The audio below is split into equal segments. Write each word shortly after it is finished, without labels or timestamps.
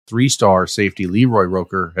3-star safety Leroy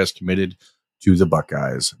Roker has committed to the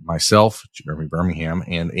Buckeyes. Myself, Jeremy Birmingham,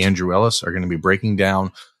 and Andrew Ellis are going to be breaking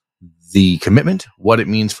down the commitment, what it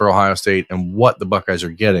means for Ohio State, and what the Buckeyes are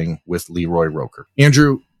getting with Leroy Roker.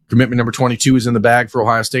 Andrew, commitment number 22 is in the bag for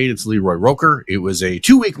Ohio State. It's Leroy Roker. It was a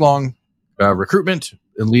 2-week-long recruitment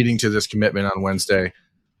and leading to this commitment on Wednesday.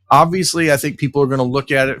 Obviously, I think people are going to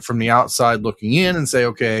look at it from the outside looking in and say,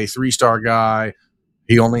 okay, 3-star guy.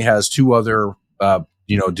 He only has 2 other,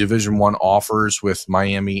 Division I offers with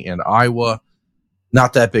Miami and Iowa.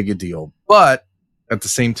 Not that big a deal. But at the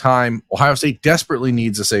same time, Ohio State desperately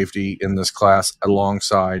needs a safety in this class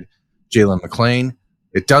alongside Jalen McClain.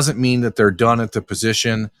 It doesn't mean that they're done at the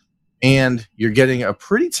position. And you're getting a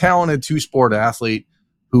pretty talented 2-sport athlete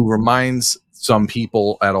who reminds some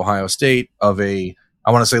people at Ohio State of a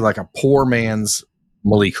poor man's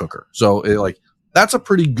Malik Hooker. So that's a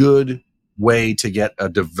pretty good way to get a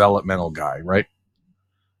developmental guy, right?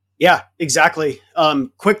 Yeah, exactly.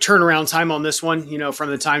 Quick turnaround time on this one, from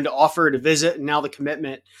the time to offer to visit and now the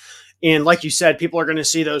commitment. And like you said, people are going to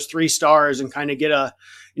see those 3 stars and kind of get a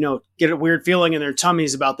weird feeling in their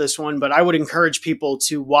tummies about this one. But I would encourage people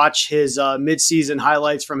to watch his midseason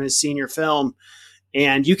highlights from his senior film.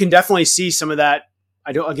 And you can definitely see some of that.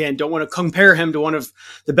 I don't want to compare him to one of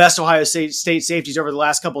the best Ohio State safeties over the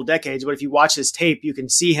last couple of decades. But if you watch his tape, you can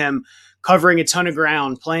see him covering a ton of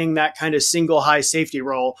ground, playing that kind of single high safety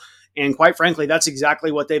role. And quite frankly, that's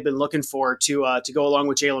exactly what they've been looking for to go along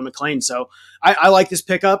with Jalen McClain. So I like this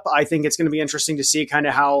pickup. I think it's going to be interesting to see kind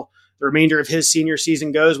of how the remainder of his senior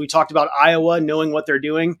season goes. We talked about Iowa knowing what they're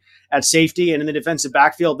doing at safety and in the defensive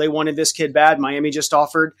backfield. They wanted this kid bad. Miami just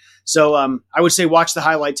offered. So I would say watch the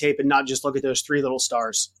highlight tape and not just look at those 3 little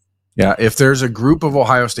stars. Yeah, if there's a group of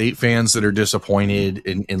Ohio State fans that are disappointed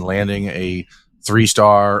in landing a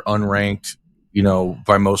 3-star unranked,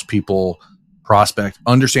 by most people prospect,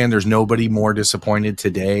 understand there's nobody more disappointed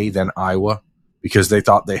today than Iowa because they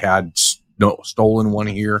thought they had stolen one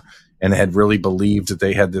here and had really believed that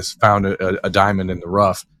they had found a diamond in the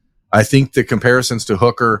rough. I think the comparisons to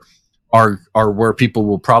Hooker are where people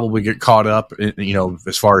will probably get caught up,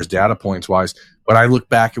 as far as data points wise. But I look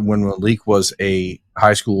back at when Malik was a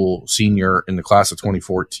high school senior in the class of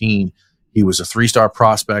 2014. He was a 3-star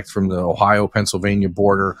prospect from the Ohio-Pennsylvania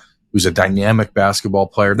border. He was a dynamic basketball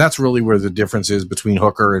player. That's really where the difference is between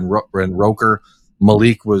Hooker and Roker.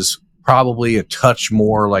 Malik was probably a touch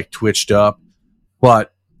more twitched up,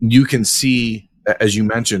 but you can see, as you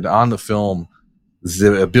mentioned on the film,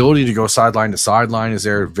 the ability to go sideline to sideline is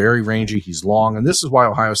there. Very rangy. He's long. And this is why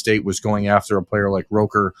Ohio State was going after a player like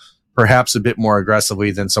Roker perhaps a bit more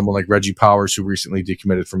aggressively than someone like Reggie Powers, who recently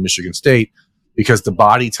decommitted from Michigan State, because the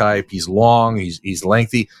body type, he's long, he's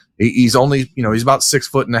lengthy. He's only, he's about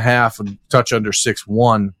 6'1.5", a touch under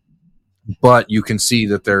 6'1", but you can see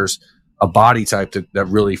that there's a body type that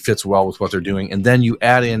really fits well with what they're doing. And then you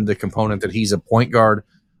add in the component that he's a point guard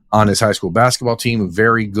on his high school basketball team, a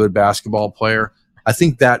very good basketball player. I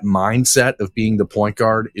think that mindset of being the point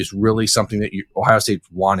guard is really something that Ohio State's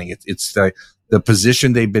wanting. It's the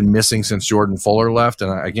position they've been missing since Jordan Fuller left.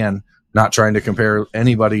 And again, not trying to compare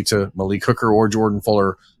anybody to Malik Hooker or Jordan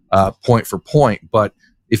Fuller point for point. But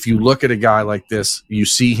if you look at a guy like this, you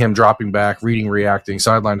see him dropping back, reading, reacting,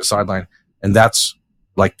 sideline to sideline. And that's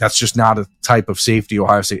just not a type of safety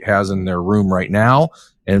Ohio State has in their room right now.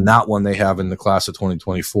 And not one they have in the class of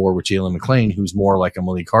 2024 with Jalen McClain, who's more like a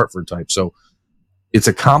Malik Hartford type. So it's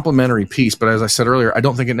a complementary piece. But as I said earlier, I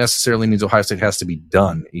don't think it necessarily means Ohio State has to be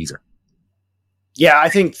done either. Yeah, I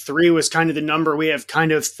think 3 was kind of the number we have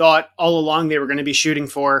kind of thought all along they were going to be shooting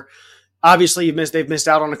for. Obviously, they've missed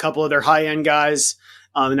out on a couple of their high-end guys,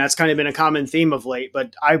 and that's kind of been a common theme of late.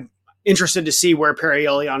 But I'm interested to see where Perry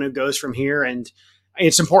Eliano goes from here. And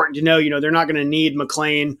it's important to know, they're not going to need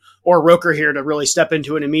McClain or Roker here to really step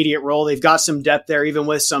into an immediate role. They've got some depth there, even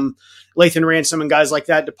with some Lathan Ransom and guys like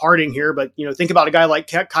that departing here. But, think about a guy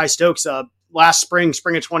like Kai Stokes. Last spring of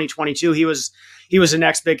 2022, he was the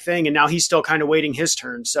next big thing, and now he's still kind of waiting his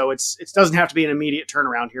turn. So it doesn't have to be an immediate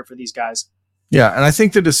turnaround here for these guys. Yeah, and I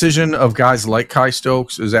think the decision of guys like Kai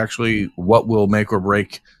Stokes is actually what will make or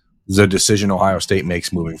break the decision Ohio State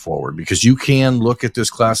makes moving forward, because you can look at this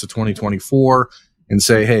class of 2024 and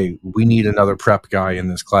say, hey, we need another prep guy in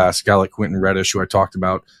this class, a guy like Quentin Reddish, who I talked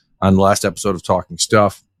about on the last episode of Talking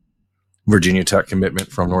Stuff, Virginia Tech commitment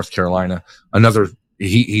from North Carolina, another.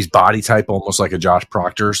 He's body type almost like a Josh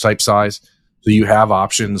Proctor type size. So you have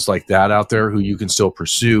options like that out there who you can still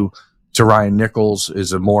pursue. To Ryan Nichols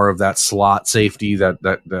is a more of that slot safety,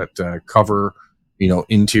 that cover,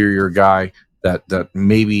 interior guy that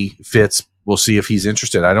maybe fits. We'll see if he's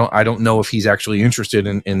interested. I don't know if he's actually interested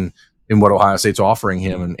in in what Ohio State's offering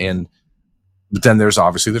him. But then there's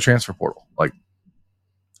obviously the transfer portal. Like,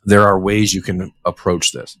 there are ways you can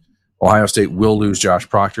approach this. Ohio State will lose Josh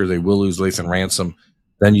Proctor. They will lose Lathan Ransom.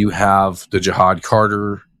 Then you have the Jihad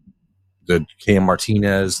Carter, the Cam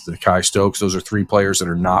Martinez, the Kai Stokes. Those are three players that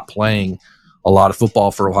are not playing a lot of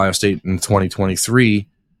football for Ohio State in 2023.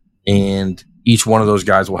 And each one of those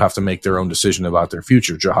guys will have to make their own decision about their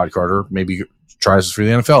future. Jihad Carter maybe tries for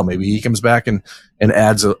the NFL. Maybe he comes back and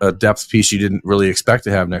adds a depth piece you didn't really expect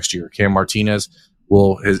to have next year. Cam Martinez,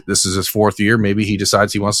 this is his fourth year. Maybe he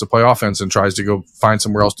decides he wants to play offense and tries to go find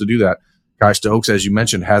somewhere else to do that. Kai Stokes, as you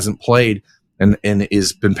mentioned, hasn't played and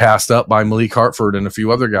is been passed up by Malik Hartford and a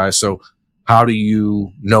few other guys. So how do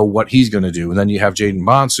you know what he's going to do? And then you have Jaden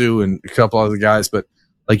Bonsu and a couple other guys, but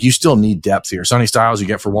like, you still need depth here. Sonny Styles you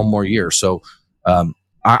get for one more year. So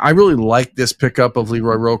I really like this pickup of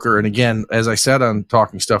Leroy Roker. And again, as I said on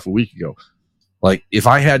Talking Stuff a week ago, like, if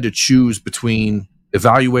I had to choose between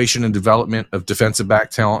evaluation and development of defensive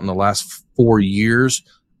back talent in the last 4 years,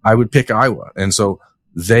 I would pick Iowa. And so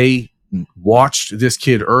they watched this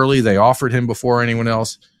kid early. They offered him before anyone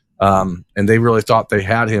else. And they really thought they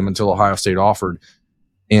had him until Ohio State offered.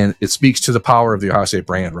 And it speaks to the power of the Ohio State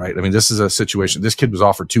brand, right? I mean, this is a situation. This kid was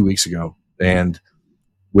offered 2 weeks ago, and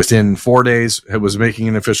within 4 days, it was making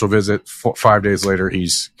an official visit. 5 days later,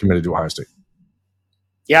 he's committed to Ohio State.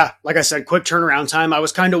 Yeah, like I said, quick turnaround time. I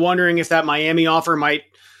was kind of wondering if that Miami offer might,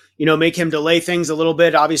 make him delay things a little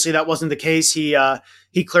bit. Obviously, that wasn't the case.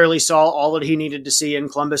 He clearly saw all that he needed to see in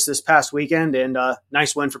Columbus this past weekend, and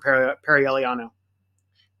nice win for Perry Eliano.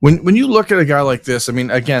 When you look at a guy like this, I mean,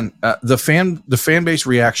 again, the fan base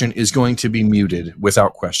reaction is going to be muted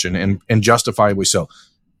without question, and justifiably so.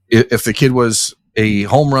 If the kid was a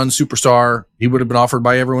home run superstar, he would have been offered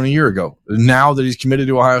by everyone a year ago. Now that he's committed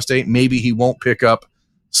to Ohio State, maybe he won't pick up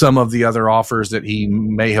some of the other offers that he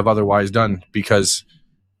may have otherwise done, because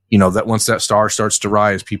that once that star starts to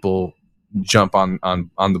rise, people jump on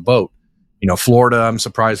the boat. Florida, I'm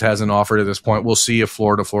surprised hasn't offered at this point. We'll see if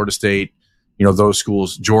Florida State, those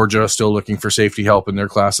schools. Georgia still looking for safety help in their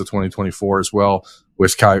class of 2024 as well,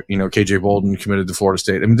 with KJ Bolden committed to Florida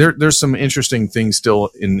State. I mean, there's some interesting things still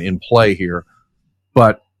in play here.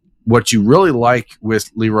 But what you really like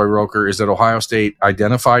with Leroy Roker is that Ohio State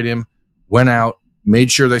identified him, went out,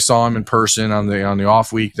 made sure they saw him in person on the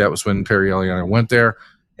off week. That was when Perry Eliano went there,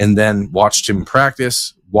 and then watched him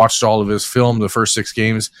practice, watched all of his film, the first 6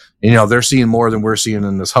 games. And, they're seeing more than we're seeing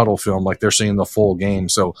in this huddle film. Like, they're seeing the full game.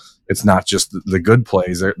 So it's not just the good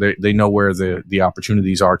plays. They know where the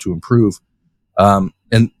opportunities are to improve.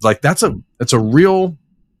 And like, that's a real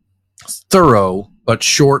thorough but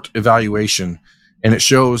short evaluation. And it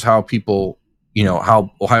shows how people,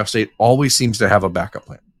 how Ohio State always seems to have a backup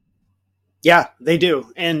plan. Yeah, they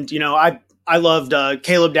do. And, I loved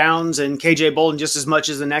Caleb Downs and KJ Bolden just as much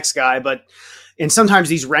as the next guy, and sometimes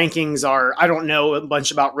these rankings I don't know a bunch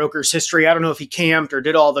about Roker's history. I don't know if he camped or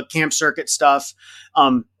did all the camp circuit stuff.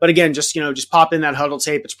 But again, just pop in that huddle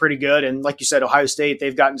tape. It's pretty good. And like you said, Ohio State,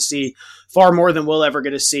 they've gotten to see far more than we'll ever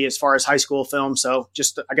get to see as far as high school film. So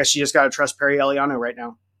I guess you just got to trust Perry Eliano right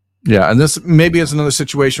now. Yeah. And this maybe is another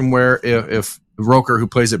situation where if Roker, who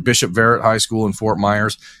plays at Bishop Verrett High School in Fort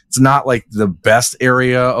Myers, it's not like the best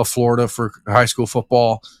area of Florida for high school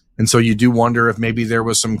football. And so you do wonder if maybe there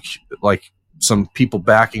was some people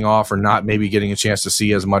backing off or not maybe getting a chance to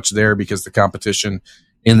see as much there because the competition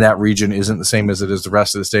in that region isn't the same as it is the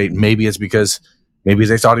rest of the state. Maybe it's because maybe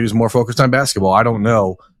they thought he was more focused on basketball. I don't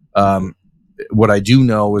know. What I do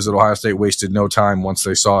know is that Ohio State wasted no time once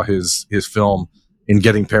they saw his film in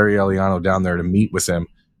getting Perry Eliano down there to meet with him.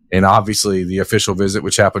 And obviously the official visit,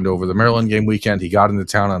 which happened over the Maryland game weekend, he got into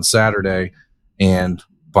town on Saturday. And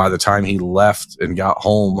by the time he left and got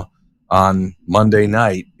home on Monday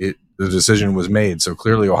night, the decision was made. So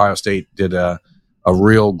clearly Ohio State did a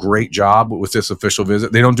real great job with this official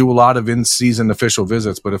visit. They don't do a lot of in-season official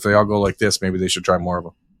visits, but if they all go like this, maybe they should try more of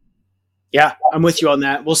them. Yeah, I'm with you on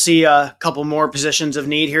that. We'll see a couple more positions of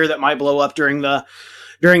need here that might blow up during the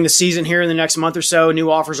season here in the next month or so. New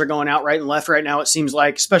offers are going out right and left right now, it seems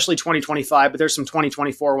like, especially 2025, but there's some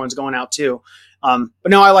 2024 ones going out too. But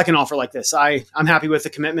no, I like an offer like this. I'm happy with the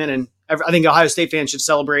commitment, and I think Ohio State fans should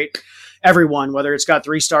celebrate everyone, whether it's got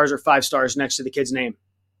 3 stars or 5 stars next to the kid's name.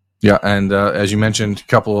 Yeah, and as you mentioned, a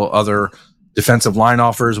couple of other defensive line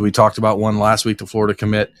offers. We talked about one last week, the Florida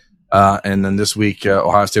commit. And then this week,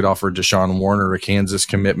 Ohio State offered Deshaun Warner a Kansas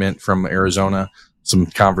commitment from Arizona. Some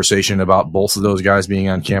conversation about both of those guys being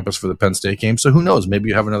on campus for the Penn State game. So who knows? Maybe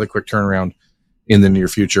you have another quick turnaround in the near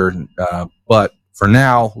future. But for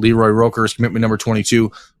now, Leroy Roker is commitment number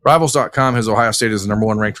 22. Rivals.com has Ohio State as the number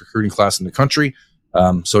 1 ranked recruiting class in the country.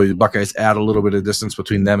 So the Buckeyes add a little bit of distance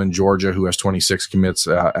between them and Georgia, who has 26 commits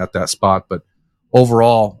at that spot. But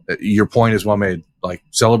overall, your point is well made. Like,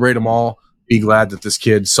 celebrate them all. Be glad that this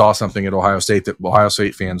kid saw something at Ohio State that Ohio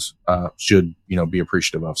State fans should, be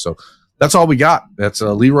appreciative of. So that's all we got. That's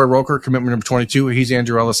Leroy Roker, commitment number 22. He's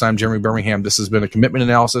Andrew Ellis. I'm Jeremy Birmingham. This has been a commitment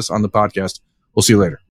analysis on the podcast. We'll see you later.